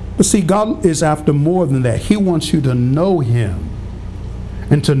 But see, God is after more than that. He wants you to know Him.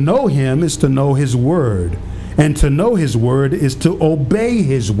 And to know Him is to know His Word. And to know His Word is to obey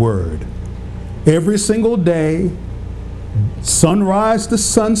His Word. Every single day, sunrise to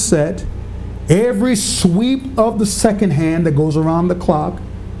sunset, every sweep of the second hand that goes around the clock,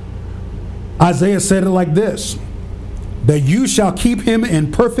 Isaiah said it like this: "That you shall keep him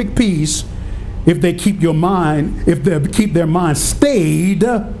in perfect peace if they keep their mind stayed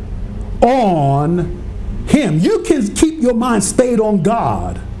on Him." You can keep your mind stayed on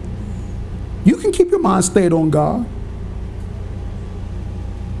God. You can keep your mind stayed on God.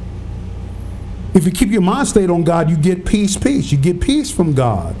 If you keep your mind stayed on God, you get peace. You get peace from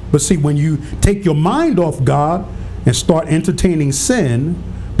God. But see, when you take your mind off God and start entertaining sin,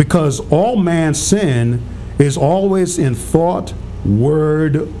 because all man's sin is always in thought,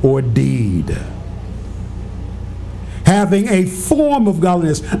 word, or deed. Having a form of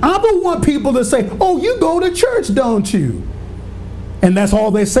godliness. I don't want people to say, "Oh, you go to church, don't you?" And that's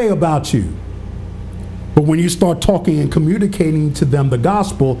all they say about you. But when you start talking and communicating to them the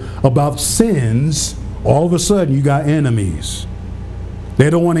gospel about sins, all of a sudden you got enemies. They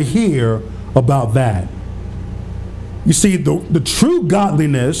don't want to hear about that. You see, the true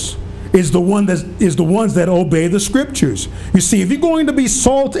godliness is the ones that obey the scriptures. You see, if you're going to be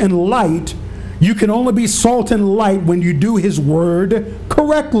salt and light, you can only be salt and light when you do His word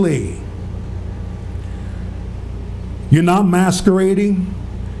correctly. You're not masquerading.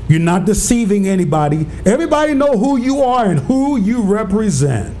 You're not deceiving anybody. Everybody know who you are and who you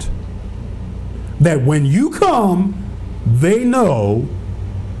represent. That when you come, they know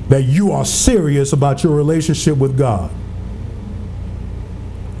that you are serious about your relationship with God.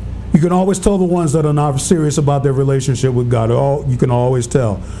 You can always tell the ones that are not serious about their relationship with God. You can always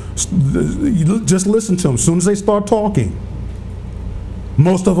tell. Just listen to them. As soon as they start talking,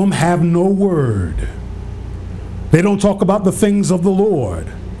 most of them have no word. They don't talk about the things of the Lord.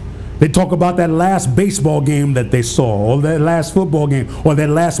 They talk about that last baseball game that they saw, or that last football game, or that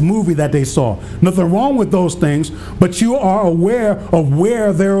last movie that they saw. Nothing wrong with those things, but you are aware of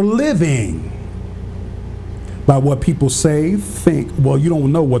where they're living by what people say, think. Well, you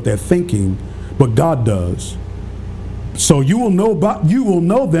don't know what they're thinking, but God does. So you will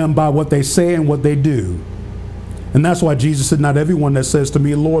know them by what they say and what they do. And that's why Jesus said, not everyone that says to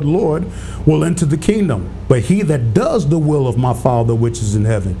me, Lord, Lord, will enter the kingdom, but he that does the will of my Father which is in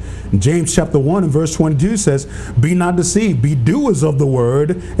heaven. And James chapter 1 and verse 22 says, be not deceived, be doers of the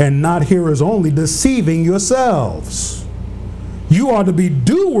word and not hearers only, deceiving yourselves. You are to be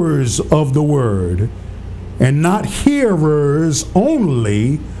doers of the word and not hearers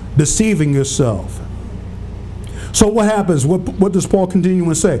only, deceiving yourself. So what happens? What does Paul continue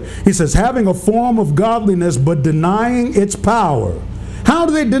and say? He says, having a form of godliness, but denying its power. How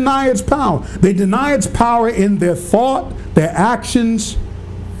do they deny its power? They deny its power in their thought, their actions,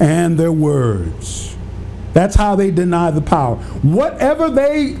 and their words. That's how they deny the power. Whatever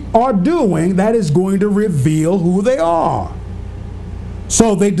they are doing, that is going to reveal who they are.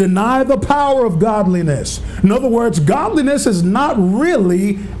 So they deny the power of godliness. In other words, godliness is not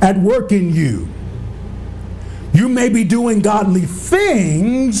really at work in you. You may be doing godly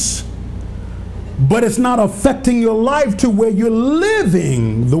things, but it's not affecting your life to where you're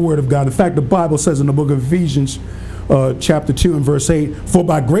living the word of God. In fact, the Bible says in the book of Ephesians, chapter 2 and verse 8, for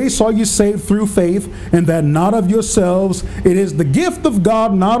by grace are you saved through faith, and that not of yourselves. It is the gift of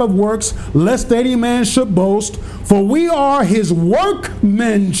God, not of works, lest any man should boast. For we are his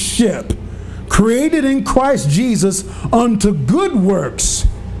workmanship, created in Christ Jesus unto good works,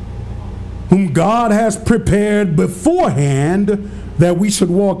 whom God has prepared beforehand that we should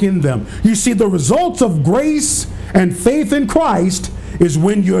walk in them. You see, the results of grace and faith in Christ is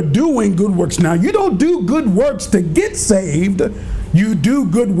when you're doing good works. Now, you don't do good works to get saved. You do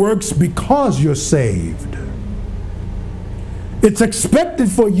good works because you're saved. It's expected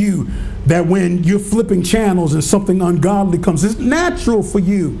for you that when you're flipping channels and something ungodly comes, it's natural for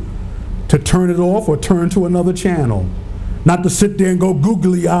you to turn it off or turn to another channel. Not to sit there and go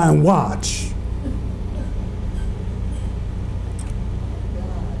googly eye and watch.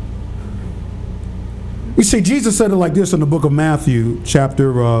 You see, Jesus said it like this in the book of Matthew,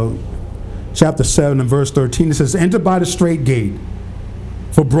 chapter 7 and verse 13. It says, enter by the straight gate,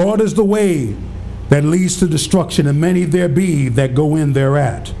 for broad is the way that leads to destruction, and many there be that go in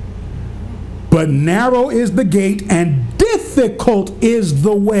thereat. But narrow is the gate, and difficult is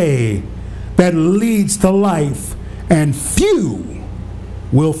the way that leads to life, and few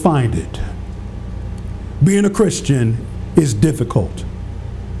will find it. Being a Christian is difficult.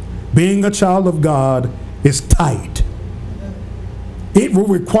 Being a child of God is tight. It will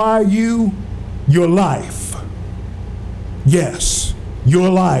require you your life. Yes, your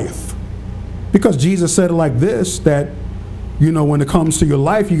life. Because Jesus said it like this, that, you know, when it comes to your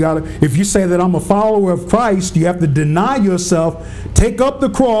life, you gotta, if you say that I'm a follower of Christ, you have to deny yourself, take up the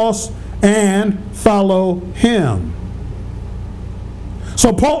cross, and follow him.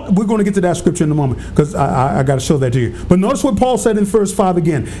 So Paul, we're going to get to that scripture in a moment because I got to show that to you. But notice what Paul said in verse 5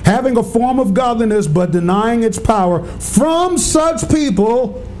 again. Having a form of godliness but denying its power, from such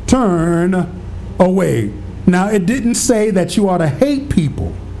people turn away. Now, it didn't say that you ought to hate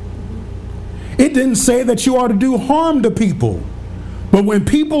people. It didn't say that you ought to do harm to people. But when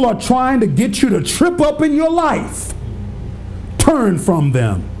people are trying to get you to trip up in your life, turn from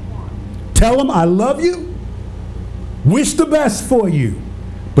them. Tell them, I love you, wish the best for you,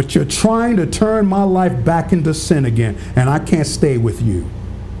 but you're trying to turn my life back into sin again, and I can't stay with you.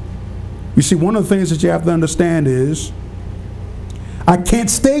 You see, one of the things that you have to understand is, I can't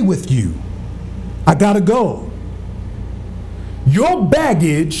stay with you. I gotta go. Your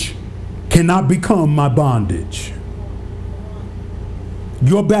baggage cannot become my bondage.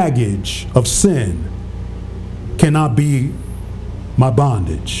 Your baggage of sin cannot be my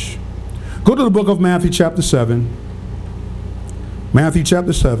bondage. Go to the book of Matthew chapter 7. Matthew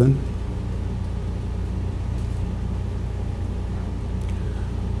chapter 7.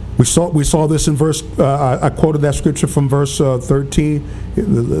 We saw this in verse, I quoted that scripture from verse 13.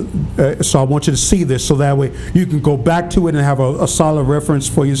 So I want you to see this so that way you can go back to it and have a solid reference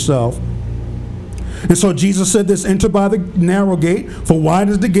for yourself. And so Jesus said this, enter by the narrow gate, for wide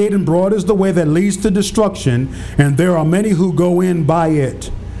is the gate and broad is the way that leads to destruction, and there are many who go in by it.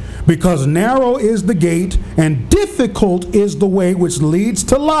 Because narrow is the gate and difficult is the way which leads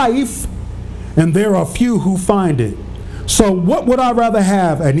to life, and there are few who find it. So what would I rather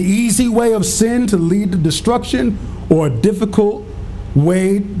have? An easy way of sin to lead to destruction, or a difficult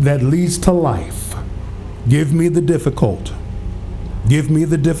way that leads to life? Give me the difficult. Give me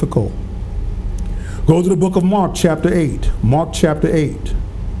the difficult. Go to the book of Mark chapter 8. Mark chapter 8.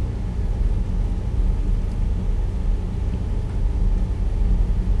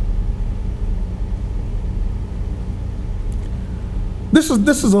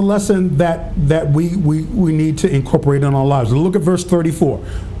 This is a lesson that we need to incorporate in our lives. Look at verse 34.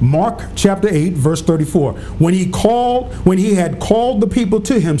 Mark chapter 8, verse 34. When he had called the people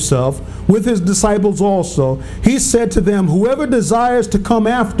to himself with his disciples also, he said to them, whoever desires to come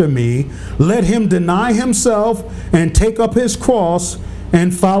after me, let him deny himself and take up his cross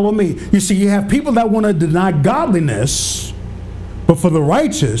and follow me. You see, you have people that want to deny godliness, but for the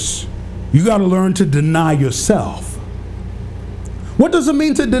righteous, you got to learn to deny yourself. What does it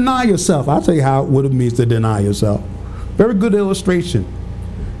mean to deny yourself? I'll tell you what it means to deny yourself. Very good illustration.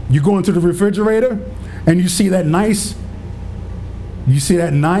 You go into the refrigerator and you see that nice, I'm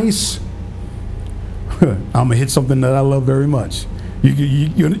going to hit something that I love very much.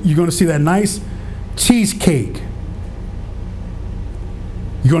 You're going to see that nice cheesecake.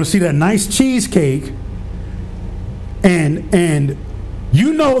 You're going to see that nice cheesecake, and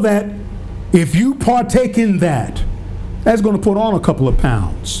you know that if you partake in that, that's going to put on a couple of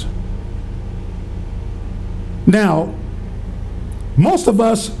pounds. Now, most of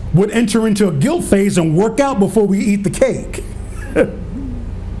us would enter into a guilt phase and work out before we eat the cake.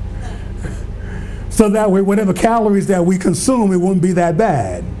 So that way, whatever calories that we consume, it wouldn't be that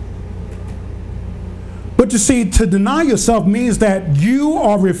bad. But you see, to deny yourself means that you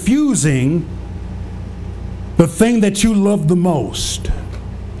are refusing the thing that you love the most.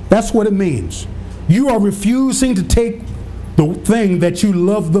 That's what it means. You are refusing to take the thing that you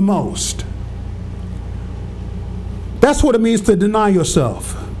love the most. That's what it means to deny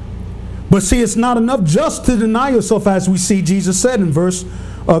yourself. But see, it's not enough just to deny yourself, as we see Jesus said in verse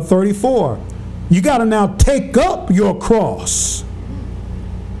 34. You got to now take up your cross.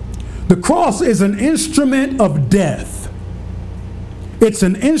 The cross is an instrument of death. It's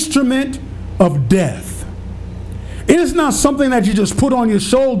an instrument of death. It is not something that you just put on your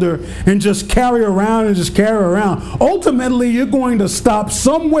shoulder and just carry around and just carry around. Ultimately, you're going to stop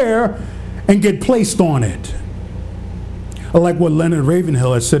somewhere and get placed on it. I like what Leonard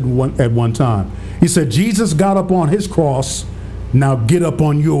Ravenhill had said at one time. He said, Jesus got up on his cross, now get up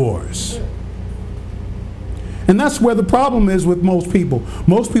on yours. And that's where the problem is with most people.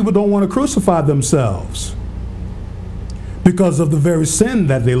 Most people don't want to crucify themselves because of the very sin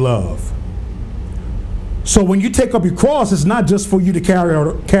that they love. So when you take up your cross, it's not just for you to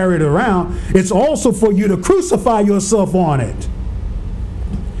carry it around. It's also for you to crucify yourself on it.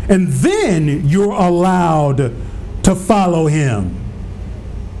 And then you're allowed to follow him.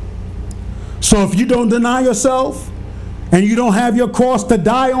 So if you don't deny yourself and you don't have your cross to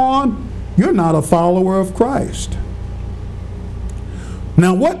die on, you're not a follower of Christ.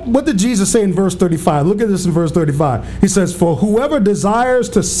 Now, what did Jesus say in verse 35? Look at this in verse 35. He says, for whoever desires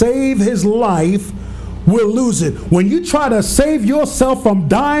to save his life will lose it. When you try to save yourself from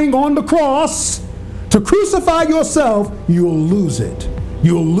dying on the cross, to crucify yourself, you'll lose it.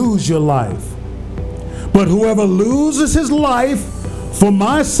 You'll lose your life. But whoever loses his life for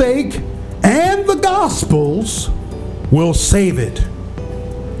my sake and the gospel's will save it.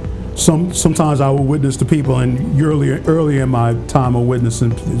 Sometimes I will witness to people, and earlier in my time of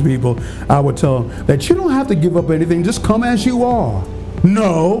witnessing to people, I would tell them that you don't have to give up anything. Just come as you are.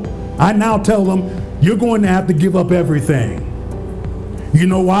 No, I now tell them, you're going to have to give up everything. You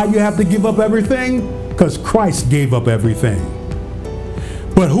know why you have to give up everything? Because Christ gave up everything.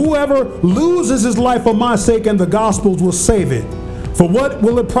 But whoever loses his life for my sake and the gospel's will save it. For what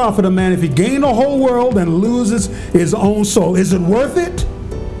will it profit a man if he gain the whole world and loses his own soul? Is it worth it?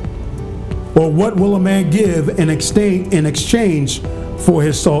 Or what will a man give in exchange for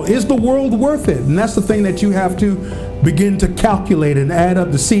his soul? Is the world worth it? And that's the thing that you have to begin to calculate and add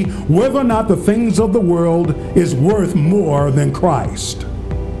up to see whether or not the things of the world is worth more than Christ.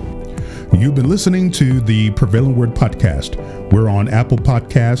 You've been listening to the Prevailing Word Podcast. We're on Apple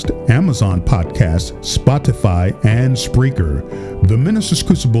Podcast, Amazon Podcast, Spotify, and Spreaker. The Minister's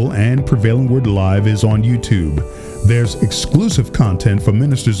Crucible and Prevailing Word Live is on YouTube. There's exclusive content for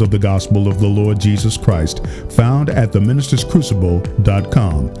ministers of the gospel of the Lord Jesus Christ found at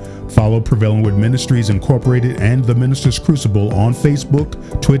theministerscrucible.com. Follow Prevailing Word Ministries Incorporated and The Minister's Crucible on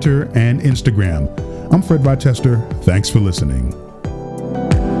Facebook, Twitter, and Instagram. I'm Fred Rochester. Thanks for listening.